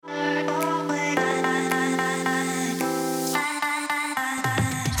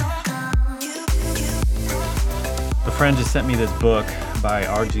friend just sent me this book by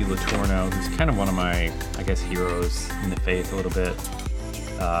R.G. Letourneau, who's kind of one of my, I guess, heroes in the faith a little bit.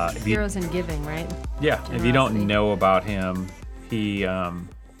 Heroes in giving, right? Yeah, if you don't know about him, he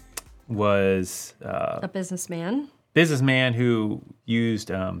was a businessman who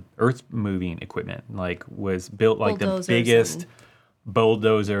used earth-moving equipment, like was built like Bulldozers the biggest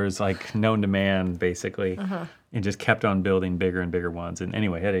bulldozers like known to man, basically, and just kept on building bigger and bigger ones. And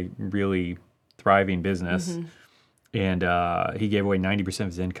anyway, had a really thriving business, and he gave away 90% of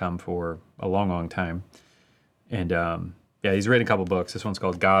his income for a long, long time. And yeah, he's written a couple books. This one's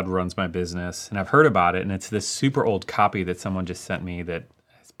called God Runs My Business, and I've heard about it, and it's this super old copy that someone just sent me that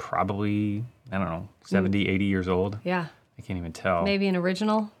is probably, I don't know, 70, 80 years old. Yeah. I can't even tell. Maybe an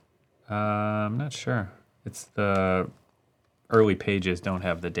original? I'm not sure. It's the early pages don't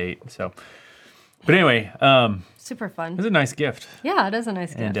have the date. So, but anyway, super fun. It's a nice gift. Yeah, it is a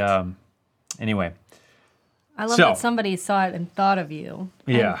nice gift. And anyway, I love that somebody saw it and thought of you.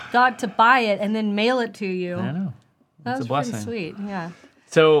 Yeah. And thought to buy it and then mail it to you. I know. That was a blessing. pretty sweet. Yeah.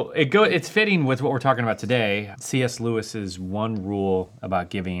 So it's fitting with what we're talking about today. C.S. Lewis's One Rule About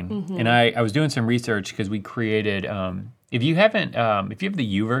Giving, and I was doing some research because we created. If you have the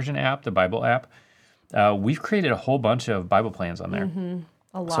YouVersion app, the Bible app, we've created a whole bunch of Bible plans on there.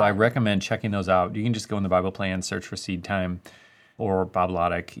 A lot. So I recommend checking those out. You can just go in the Bible plan, search for Seed Time or Bob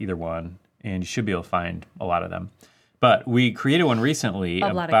Loddick, either one, and you should be able to find a lot of them. But we created one recently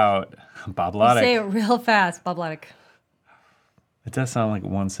about Bob Loddick. Say it real fast, Bob Loddick. It does sound like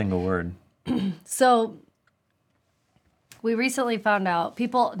one single word. So we recently found out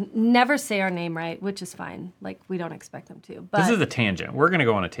people never say our name right, which is fine. Like, we don't expect them to. But this is a tangent. We're going to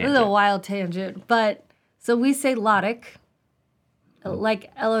go on a tangent. This is a wild tangent. But so we say Loddick, like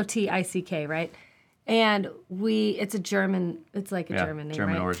L-O-T-I-C-K, right? And it's a German, it's like a German name,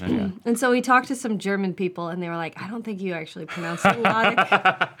 German right? origin, yeah. And so we talked to some German people, and they were like, I don't think you actually pronounce it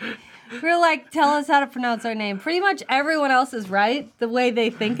Loddick. We were like, tell us how to pronounce our name. Pretty much everyone else is right. The way they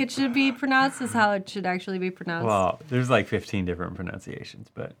think it should be pronounced is how it should actually be pronounced. Well, there's like 15 different pronunciations,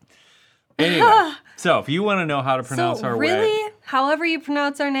 but anyway. So if you want to know how to pronounce our way, however you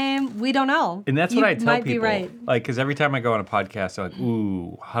pronounce our name, we don't know. And that's what I tell might people. Be right. Like, because every time I go on a podcast, they're like,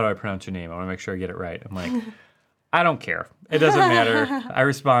 ooh, how do I pronounce your name? I want to make sure I get it right. I'm like, I don't care. It doesn't matter. I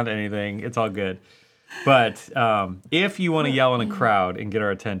respond to anything. It's all good. But if you want to yell in a crowd and get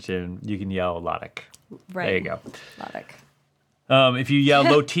our attention, you can yell Loddick. Right. There you go. Loddick. If you yell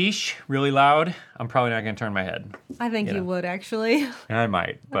Lotish really loud, I'm probably not going to turn my head. I think you would, actually. I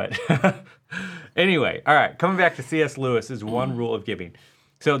might, but anyway. All right, coming back to C.S. Lewis's One Rule of Giving.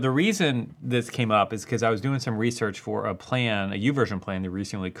 So the reason this came up is because I was doing some research for a YouVersion plan they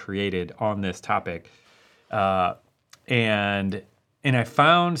recently created on this topic. And I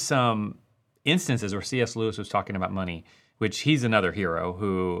found some instances where C.S. Lewis was talking about money, which he's another hero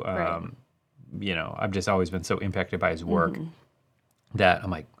who, I've just always been so impacted by his work that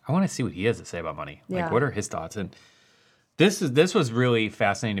I'm like, I want to see what he has to say about money. Yeah. Like, what are his thoughts? And this was really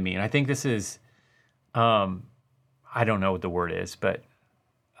fascinating to me. And I think this is, I don't know what the word is, but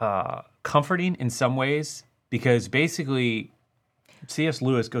comforting in some ways, because basically C.S.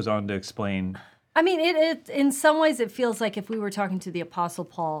 Lewis goes on to explain. I mean, it in some ways it feels like if we were talking to the Apostle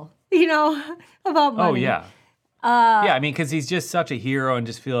Paul, about money. Oh, yeah. Yeah, I mean, because he's just such a hero and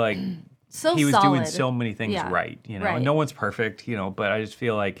just feel like so he was solid. doing so many things right, Right. No one's perfect, but I just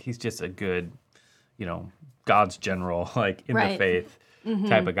feel like he's just a good, God's general, like in the faith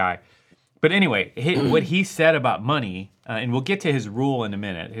type of guy. But anyway, what he said about money, and we'll get to his rule in a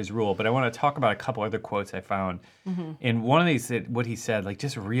minute, but I want to talk about a couple other quotes I found. And one of these, what he said, like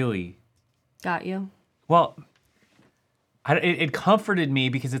just really... Got you? Well, it comforted me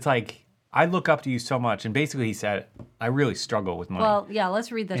because it's like, I look up to you so much. And basically he said, I really struggle with money. Well, yeah,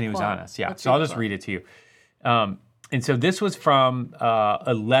 let's read this And he was quote. honest, yeah. So I'll just read it to you. And so this was from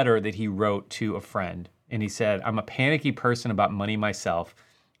a letter that he wrote to a friend. And he said, I'm a panicky person about money myself,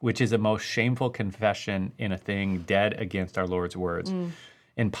 which is a most shameful confession in a thing dead against our Lord's words.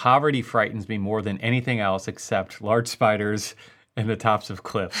 And poverty frightens me more than anything else except large spiders and the tops of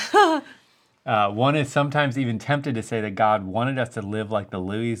cliffs. One is sometimes even tempted to say that God wanted us to live like the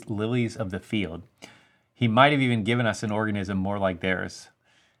lilies of the field. He might have even given us an organism more like theirs.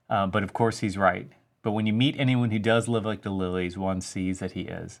 But of course he's right. But when you meet anyone who does live like the lilies, one sees that he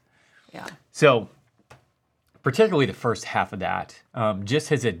is. Yeah. So particularly the first half of that, just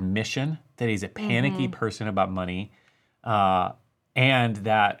his admission that he's a panicky person about money, and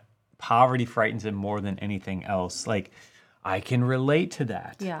that poverty frightens him more than anything else. Like, I can relate to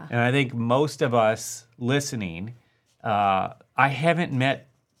that. Yeah. And I think most of us listening, I haven't met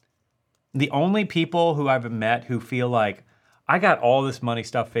the only people who I've met who feel like, I got all this money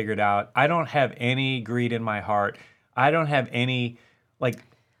stuff figured out. I don't have any greed in my heart. I don't have any, like,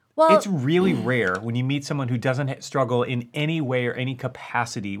 Well, it's really rare when you meet someone who doesn't struggle in any way or any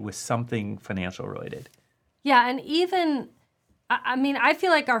capacity with something financial related. yeah, and even, I mean, I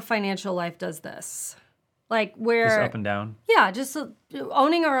feel like our financial life does this. Like, Just we're, up and down. yeah, just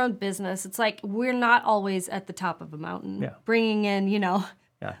owning our own business. It's like we're not always at the top of a mountain, Yeah. bringing in, Yeah.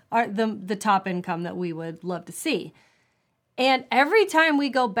 the top income that we would love to see. And every time we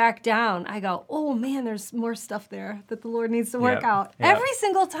go back down, I go, oh man, there's more stuff there that the Lord needs to work Yep. out. Yep. Every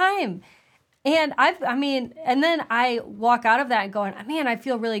single time. And and then I walk out of that going, man, I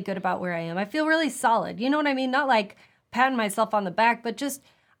feel really good about where I am. I feel really solid. You know what I mean? Not like patting myself on the back, but just,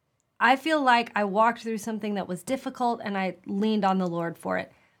 I feel like I walked through something that was difficult and I leaned on the Lord for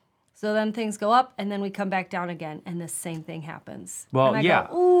it. So then things go up and then we come back down again and the same thing happens. Well, and I yeah.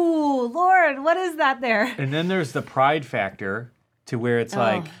 go, ooh, Lord, what is that there? And then there's the pride factor to where it's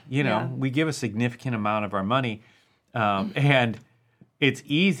like, yeah. we give a significant amount of our money and it's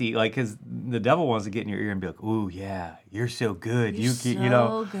easy, like, because the devil wants to get in your ear and be like, ooh, yeah, you're so good. You're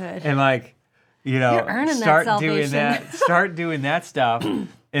so good. And like, You're earning start that doing salvation. that, start doing that stuff.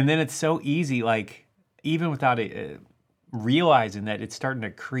 And then it's so easy, like, even without it, realizing that it's starting to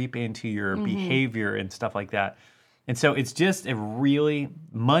creep into your behavior and stuff like that. And so it's just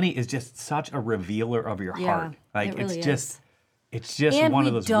money is just such a revealer of your Yeah, heart. Like, it really it's just And one we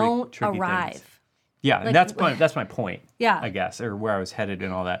of those don't tricky arrive. things. Yeah, and that's my point. Yeah. I guess, or where I was headed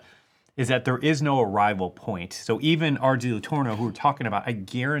and all that, is that there is no arrival point. So even R.G. Letourneau, who we're talking about, I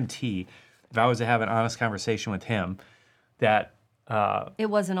guarantee, if I was to have an honest conversation with him, that It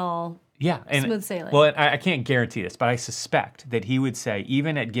wasn't all and, smooth sailing. Well, I can't guarantee this, but I suspect that he would say,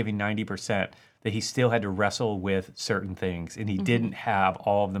 even at giving 90%, that he still had to wrestle with certain things, and he didn't have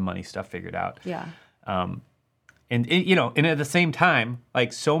all of the money stuff figured out. Yeah. And at the same time,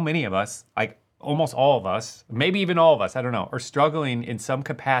 like, so many of us, like almost all of us, maybe even all of us, I don't know, are struggling in some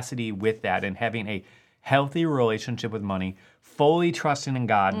capacity with that and having a healthy relationship with money, fully trusting in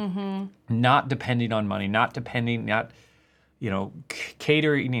God, not depending on money, not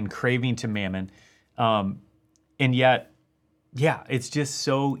catering and craving to mammon. And yet, yeah, it's just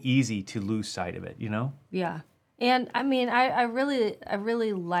so easy to lose sight of it, Yeah. And I mean, I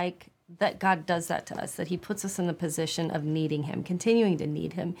really like that God does that to us, that he puts us in the position of needing him, continuing to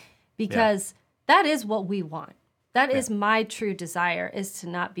need him, because that is what we want. That is my true desire, is to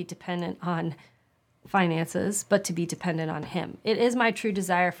not be dependent on finances, but to be dependent on him. It is my true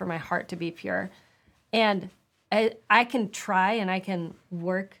desire for my heart to be pure. And I can try and I can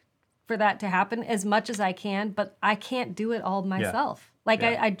work for that to happen as much as I can, but I can't do it all myself.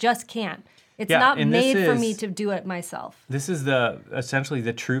 I just can't. It's not made for me to do it myself. This is essentially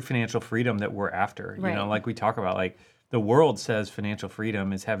the true financial freedom that we're after. Right. Like we talk about, like, the world says financial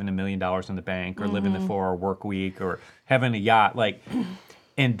freedom is having $1 million in the bank or living the 4-hour work week or having a yacht. Like,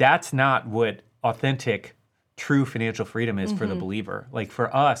 and that's not what authentic, true financial freedom is for the believer. Like,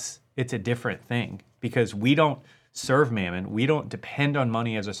 for us, it's a different thing because we don't serve mammon. We don't depend on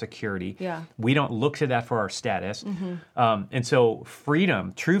money as a security. Yeah. We don't look to that for our status. And so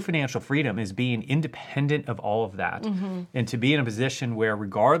freedom, true financial freedom, is being independent of all of that. And to be in a position where,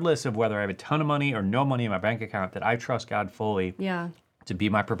 regardless of whether I have a ton of money or no money in my bank account, that I trust God fully to be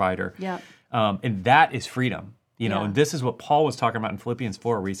my provider. Yeah. And that is freedom. And this is what Paul was talking about in Philippians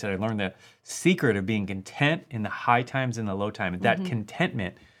 4, where he said, I learned the secret of being content in the high times and the low times. That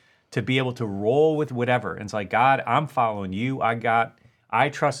contentment to be able to roll with whatever. And it's like, God, I'm following you. I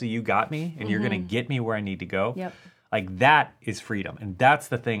trust that you got me and you're going to get me where I need to go. Yep. Like, that is freedom. And that's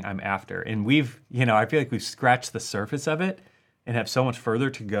the thing I'm after. And I feel like we've scratched the surface of it and have so much further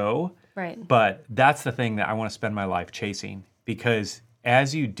to go. Right. But that's the thing that I want to spend my life chasing, because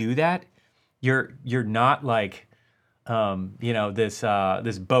as you do that, you're not like,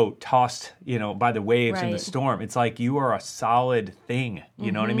 this boat tossed, by the waves in the Right. storm. It's like you are a solid thing,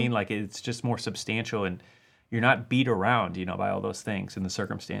 you know what I mean? Like, it's just more substantial and you're not beat around, by all those things and the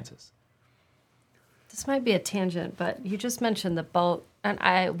circumstances. This might be a tangent, but you just mentioned the boat. And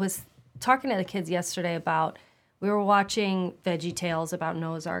I was talking to the kids yesterday about, we were watching Veggie Tales about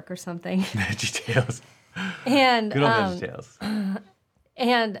Noah's Ark or something. VeggieTales. And Good old VeggieTales.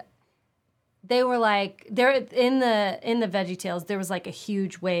 and they were like, they're in the VeggieTales, there was like a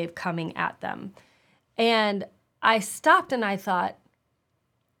huge wave coming at them. And I stopped and I thought,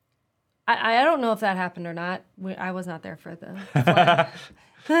 I don't know if that happened or not. I was not there for the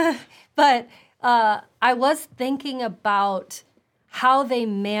flood. But I was thinking about how they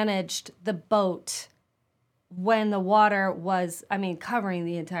managed the boat when the water was, covering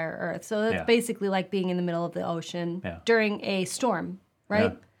the entire earth. So that's Yeah. basically like being in the middle of the ocean Yeah. during a storm,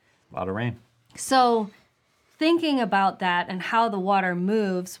 right? Yeah. A lot of rain. So thinking about that and how the water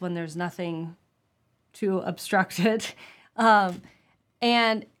moves when there's nothing to obstruct it,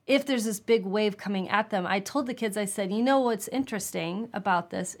 and if there's this big wave coming at them, I told the kids, I said, you know what's interesting about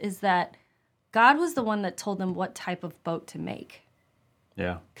this is that God was the one that told them what type of boat to make.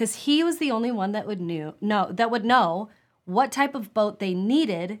 Yeah. Because he was the only one that would know what type of boat they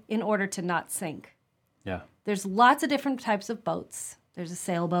needed in order to not sink. Yeah. There's lots of different types of boats. There's a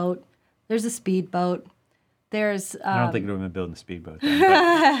sailboat. There's a speedboat. There's. I don't think it would have been building a speedboat.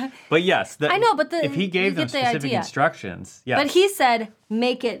 Then, but yes. I know, but if he gave them specific idea. instructions, yes. But he said,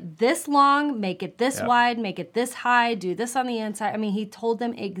 make it this long, make it this wide, make it this high, do this on the inside. He told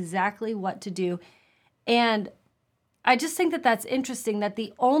them exactly what to do. And I just think that that's interesting that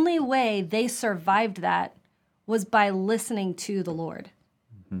the only way they survived that was by listening to the Lord.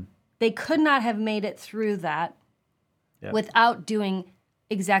 Mm-hmm. They could not have made it through that without doing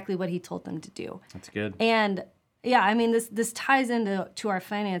exactly what he told them to do. That's good. And this ties into our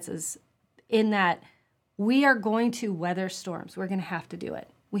finances in that we are going to weather storms. We're going to have to do it.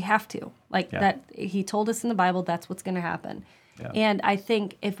 We have to. That he told us in the Bible, that's what's going to happen. Yeah. And I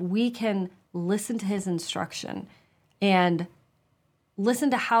think if we can listen to his instruction and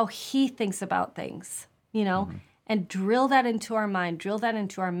listen to how he thinks about things, and drill that into our mind, drill that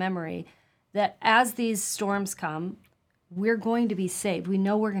into our memory, that as these storms come, we're going to be saved. We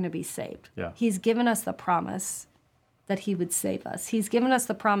know we're going to be saved. Yeah. He's given us the promise that he would save us. He's given us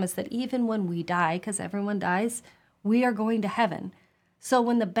the promise that even when we die, because everyone dies, we are going to heaven. So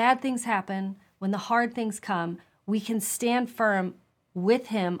when the bad things happen, when the hard things come, we can stand firm with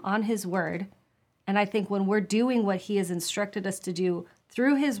him on his word. And I think when we're doing what he has instructed us to do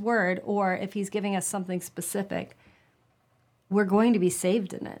through his word, or if he's giving us something specific, we're going to be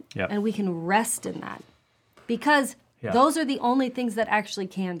saved in it. Yep. And we can rest in that. Because those are the only things that actually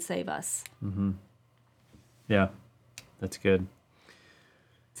can save us. Mm-hmm. Yeah, that's good.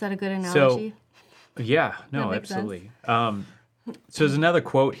 Is that a good analogy? So, yeah, no, absolutely. So there's another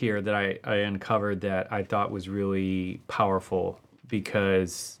quote here that I uncovered that I thought was really powerful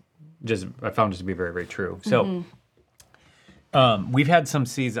because I found it to be very, very true. So we've had some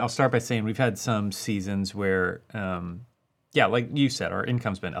seasons, I'll start by saying we've had some seasons where, like you said, our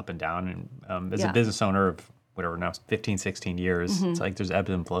income's been up and down. And as a business owner of whatever, now 15, 16 years, it's like there's ebbs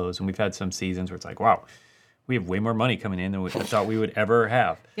and flows. And we've had some seasons where it's like, wow, we have way more money coming in than I thought we would ever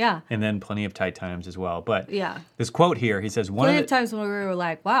have. Yeah. And then plenty of tight times as well. But this quote here, he says, plenty of times when we were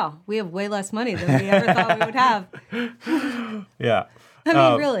like, wow, we have way less money than we ever thought we would have. Yeah.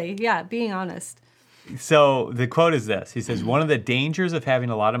 Really, being honest. So the quote is this. He says, one of the dangers of having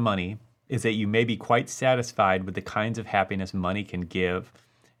a lot of money is that you may be quite satisfied with the kinds of happiness money can give,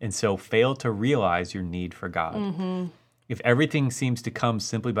 and so fail to realize your need for God. Mm-hmm. If everything seems to come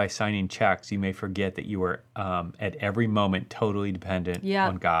simply by signing checks, you may forget that you are at every moment totally dependent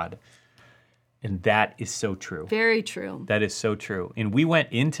on God. And that is so true. Very true. That is so true. And we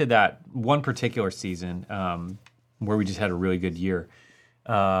went into that one particular season where we just had a really good year.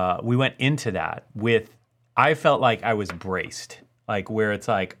 We went into that with, I felt like I was braced. Like where it's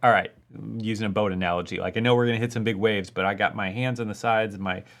like, all right, using a boat analogy, like I know we're going to hit some big waves, but I got my hands on the sides and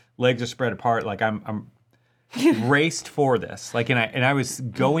my legs are spread apart. Like I'm braced for this. Like, and I was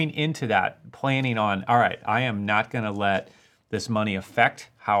going into that planning on, all right, I am not going to let this money affect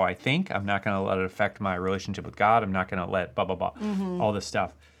how I think. I'm not going to let it affect my relationship with God. I'm not going to let blah, blah, blah, all this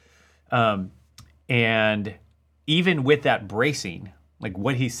stuff. And even with that bracing, like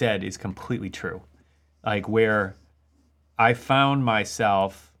what he said is completely true. Like where I found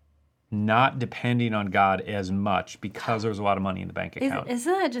myself not depending on God as much because there was a lot of money in the bank account.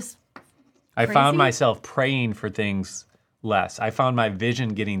 Isn't that just I found myself praying for things less. I found my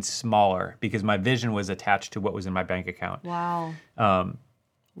vision getting smaller because my vision was attached to what was in my bank account. Wow.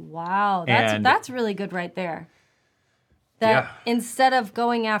 Wow. That's really good right there. That instead of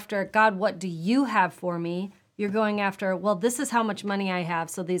going after, God, what do you have for me? You're going after, well, this is how much money I have,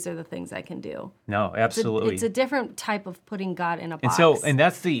 so these are the things I can do. No, absolutely. It's a different type of putting God in a box. And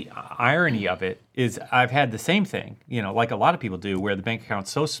that's the irony of it, is I've had the same thing, like a lot of people do, where the bank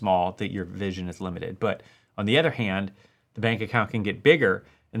account's so small that your vision is limited. But on the other hand, the bank account can get bigger,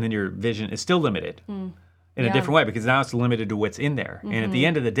 and then your vision is still limited in a different way, because now it's limited to what's in there. And at the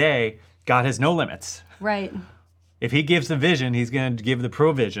end of the day, God has no limits. Right. If he gives the vision, he's going to give the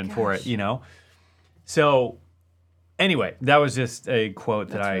provision for it, So anyway, that was just a quote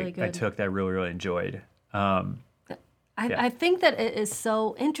that I took that I really, really enjoyed. I think that it is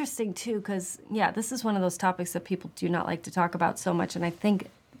so interesting too, because this is one of those topics that people do not like to talk about so much, and I think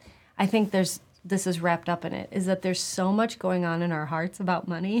this is wrapped up in it, is that there's so much going on in our hearts about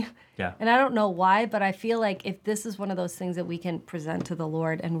money. Yeah. And I don't know why, but I feel like if this is one of those things that we can present to the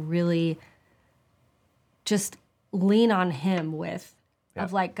Lord and really just lean on him with,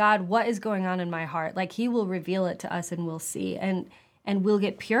 of like, God, what is going on in my heart? Like, he will reveal it to us and we'll see, and we'll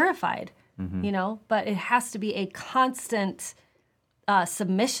get purified, but it has to be a constant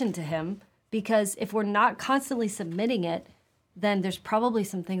submission to him, because if we're not constantly submitting it, then there's probably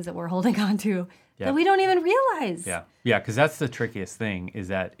some things that we're holding on to that we don't even realize. Yeah, because that's the trickiest thing, is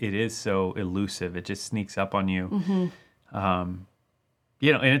that it is so elusive. It just sneaks up on you. And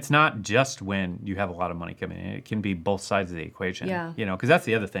it's not just when you have a lot of money coming in. It can be both sides of the equation. Yeah. Because that's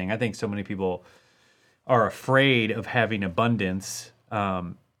the other thing. I think so many people are afraid of having abundance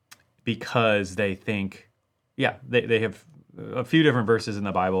because they think, they have a few different verses in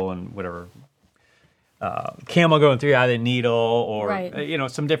the Bible and whatever, camel going through the eye of the needle, or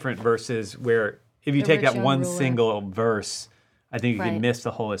some different verses where if you take that one single verse, I think you can miss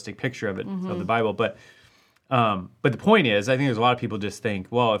the holistic picture of it, of the Bible. But the point is, I think there's a lot of people just think,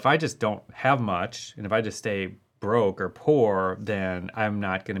 well, if I just don't have much, and if I just stay broke or poor, then I'm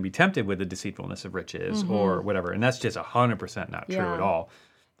not going to be tempted with the deceitfulness of riches or whatever. And that's just 100% not true at all.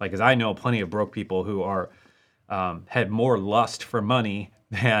 Like, because I know plenty of broke people who are had more lust for money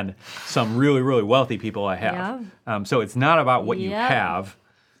than some really, really wealthy people I have. Yeah. So it's not about what you have.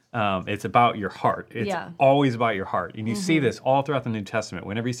 It's about your heart. It's always about your heart. And you see this all throughout the New Testament.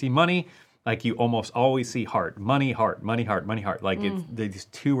 Whenever you see money, like, you almost always see heart. Money, heart, money, heart, money, heart. Like, these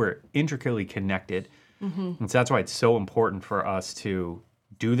two are intricately connected. And so that's why it's so important for us to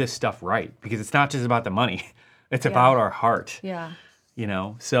do this stuff right. Because it's not just about the money. It's about our heart. Yeah.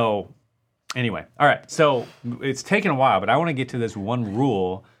 So... Anyway, all right, so it's taken a while, but I want to get to this one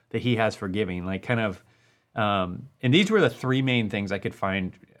rule that he has for giving, like kind of, and these were the three main things I could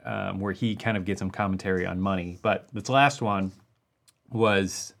find where he kind of gets some commentary on money. But this last one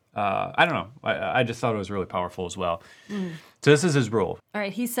was, I don't know, I just thought it was really powerful as well. So this is his rule. All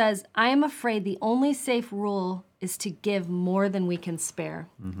right, he says, I am afraid the only safe rule is to give more than we can spare.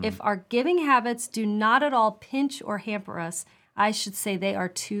 If our giving habits do not at all pinch or hamper us, I should say they are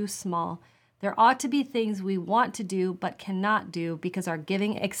too small. There ought to be things we want to do but cannot do because our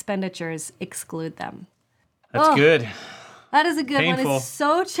giving expenditures exclude them. That's good. That is a good one. It's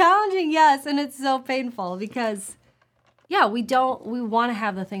so challenging, yes, and it's so painful because, we want to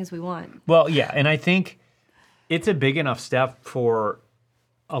have the things we want. Well, and I think it's a big enough step for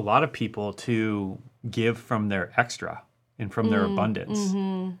a lot of people to give from their extra and from their abundance.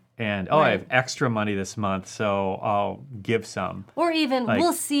 And, I have extra money this month, so I'll give some. Or even,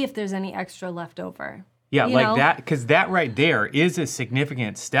 we'll see if there's any extra left over. Yeah, that, because that right there is a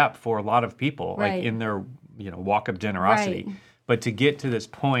significant step for a lot of people, like in their, walk of generosity. Right. But to get to this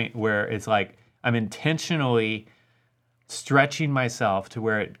point where it's like, I'm intentionally stretching myself to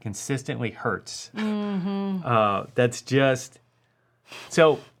where it consistently hurts. That's just,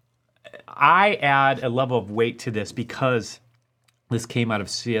 so I add a level of weight to this because this came out of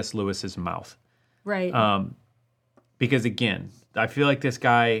C.S. Lewis's mouth. Right. Because again, I feel like this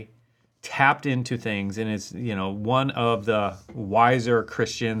guy tapped into things and is, one of the wiser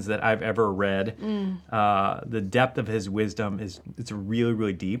Christians that I've ever read. The depth of his wisdom it's really,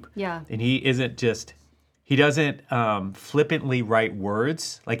 really deep. Yeah. And he doesn't flippantly write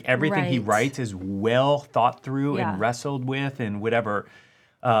words. Like, everything he writes is well thought through and wrestled with and whatever.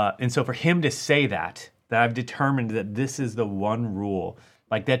 And so for him to say that I've determined that this is the one rule,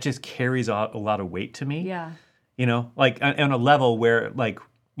 like, that just carries a lot of weight to me. Yeah. Like, on a level where, like,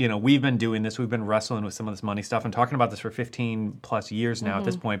 we've been doing this, we've been wrestling with some of this money stuff and talking about this for 15 plus years now at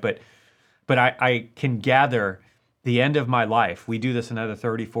this point. But I can gather the end of my life, we do this another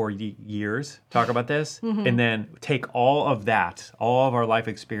 30, 40 years, talk about this, and then take all of our life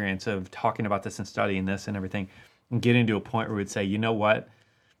experience of talking about this and studying this and everything, and getting to a point where we'd say, you know what?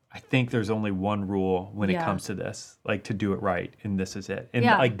 I think there's only one rule when it comes to this, like, to do it right, and this is it. And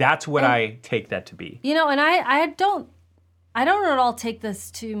like, that's what I take that to be. And I don't at all take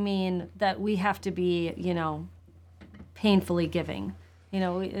this to mean that we have to be, painfully giving. I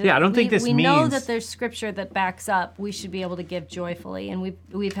don't think this means... We know that there's scripture that backs up we should be able to give joyfully, and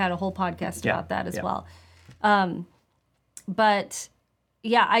we've had a whole podcast about that as well. But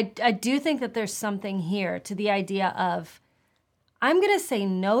I do think that there's something here to the idea of, I'm going to say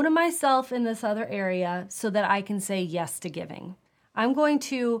no to myself in this other area so that I can say yes to giving. I'm going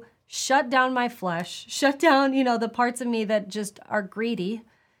to shut down my flesh, shut down, the parts of me that just are greedy,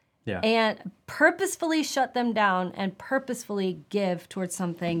 Yeah. and purposefully shut them down and purposefully give towards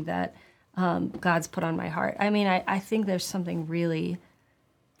something that God's put on my heart. I mean, I think there's something really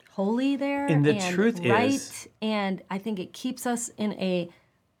holy there And the truth right, is, and I think it keeps us in a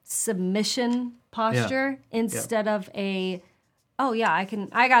submission posture instead of a, oh yeah,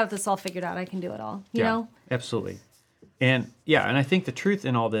 I got this all figured out, I can do it all, you know? Absolutely. And I think the truth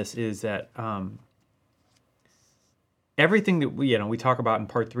in all this is that everything that we talk about in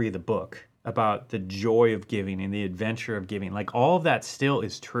part 3 of the book about the joy of giving and the adventure of giving, like all of that still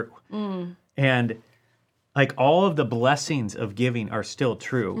is true. And like all of the blessings of giving are still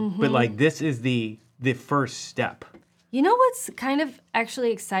true, but like this is the first step. You know what's kind of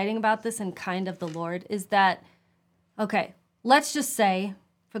actually exciting about this and kind of the Lord is that, okay, let's just say,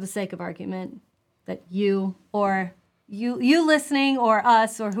 for the sake of argument, that you or you listening or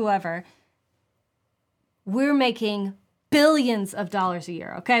us or whoever, we're making billions of dollars a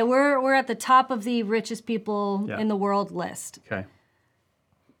year, okay? We're at the top of the richest people in the world list. Okay.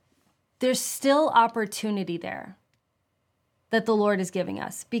 There's still opportunity there that the Lord is giving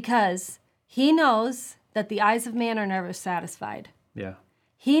us because he knows that the eyes of man are never satisfied. Yeah.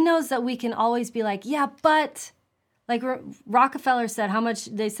 He knows that we can always be like, yeah, but like Rockefeller said, how much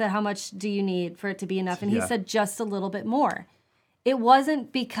do you need for it to be enough? And he said just a little bit more. It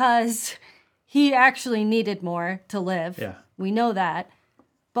wasn't because he actually needed more to live. Yeah. We know that.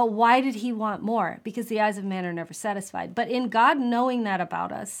 But why did he want more? Because the eyes of man are never satisfied. But in God knowing that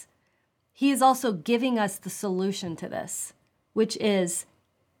about us, he is also giving us the solution to this, which is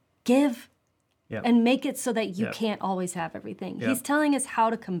give and make it so that you can't always have everything. He's telling us how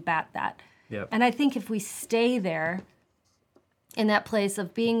to combat that. And I think if we stay there in that place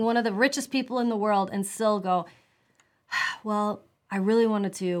of being one of the richest people in the world and still go, well, I really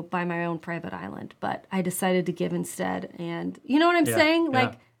wanted to buy my own private island, but I decided to give instead. And you know what I'm saying?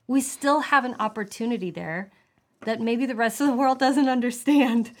 Like, we still have an opportunity there that maybe the rest of the world doesn't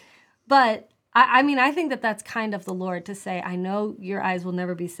understand. But I mean, I think that that's kind of the Lord to say, I know your eyes will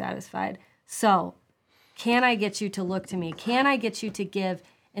never be satisfied. So can I get you to look to me? Can I get you to give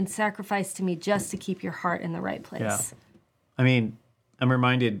and sacrifice to me just to keep your heart in the right place? Yeah. I mean, I'm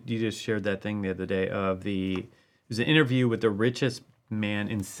reminded, you just shared that thing the other day of it was an interview with the richest man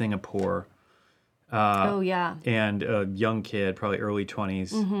in Singapore. And a young kid, probably early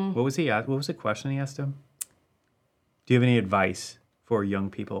 20s. What was he asked? What was the question he asked him? Do you have any advice for young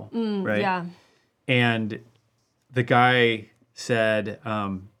people? Right? Yeah. And the guy said,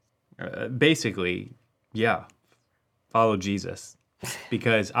 basically, follow Jesus,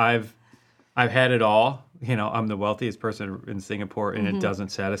 because I've had it all. You know, I'm the wealthiest person in Singapore, and it doesn't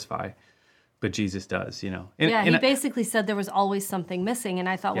satisfy, but Jesus does. You know. And he basically said there was always something missing, and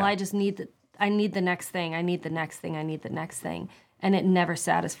I thought, well, I need the next thing. I need the next thing. I need the next thing, and it never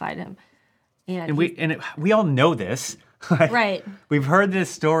satisfied him. And we all know this. Like, right. We've heard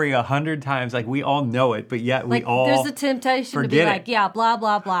this story 100 times. Like, we all know it, but yet we all there's a temptation to be like, blah,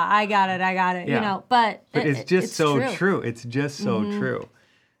 blah, blah. I got it. Yeah. You know, but it's just so true. It's just so true.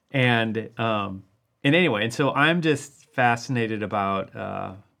 And anyway, and so I'm just fascinated about,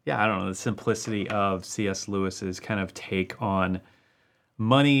 I don't know, the simplicity of C.S. Lewis's kind of take on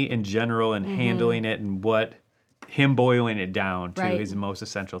money in general and handling it, and what him boiling it down to his most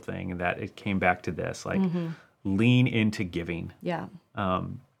essential thing, and that it came back to this, like, lean into giving. Yeah.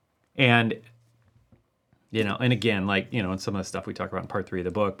 And, you know, and again, like, you know, and some of the stuff we talk about in part 3 of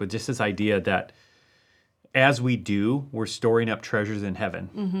the book, but just this idea that as we do, we're storing up treasures in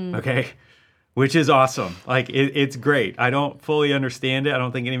heaven, okay? Which is awesome. Like, it's great. I don't fully understand it. I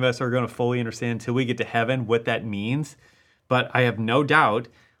don't think any of us are going to fully understand until we get to heaven what that means. But I have no doubt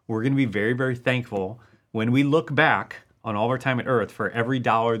we're going to be very, very thankful when we look back on all of our time at Earth for every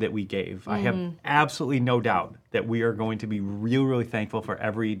dollar that we gave. I have absolutely no doubt that we are going to be really, really thankful for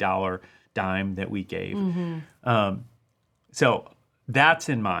every dollar, dime that we gave. So that's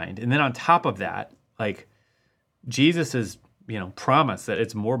in mind. And then on top of that, like, Jesus is, you know, promised that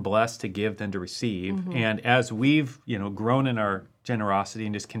it's more blessed to give than to receive. And as we've, you know, grown in our generosity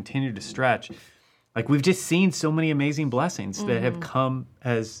and just continued to stretch, like, we've just seen so many amazing blessings that have come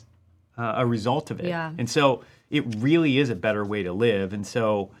as a result of it. Yeah. And so it really is a better way to live. And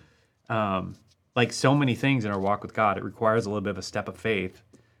so, like so many things in our walk with God, it requires a little bit of a step of faith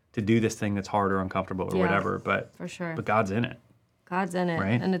to do this thing that's hard or uncomfortable or whatever. But for sure. But God's in it. God's in it,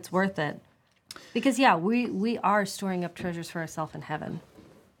 right? And it's worth it. Because, we are storing up treasures for ourselves in heaven.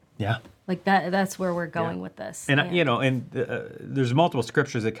 Yeah. Like, that's where we're going with this. And, you know, and there's multiple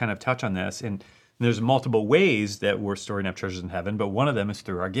scriptures that kind of touch on this. And there's multiple ways that we're storing up treasures in heaven, but one of them is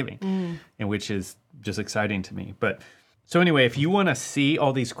through our giving, and which is just exciting to me. But So anyway, if you want to see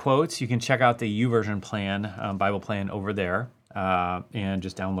all these quotes, you can check out the YouVersion plan, Bible plan over there, and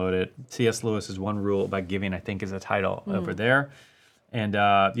just download it. C.S. Lewis's One Rule About Giving, I think, is the title over there. And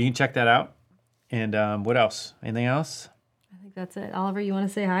you can check that out. And what else? Anything else? I think that's it. Oliver, you want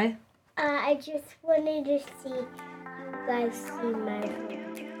to say hi? I just wanted to see you guys see my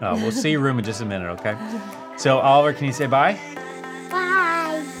room. Oh, we'll see your room in just a minute, okay? So, Oliver, can you say bye?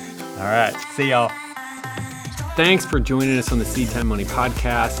 Bye. All right. See y'all. Thanks for joining us on the Seed Time Money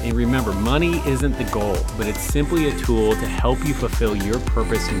podcast. And remember, money isn't the goal, but it's simply a tool to help you fulfill your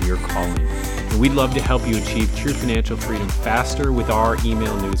purpose and your calling. And we'd love to help you achieve true financial freedom faster with our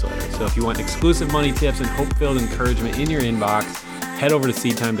email newsletter. So if you want exclusive money tips and hope-filled encouragement in your inbox, head over to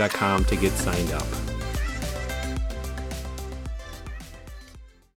seedtime.com to get signed up.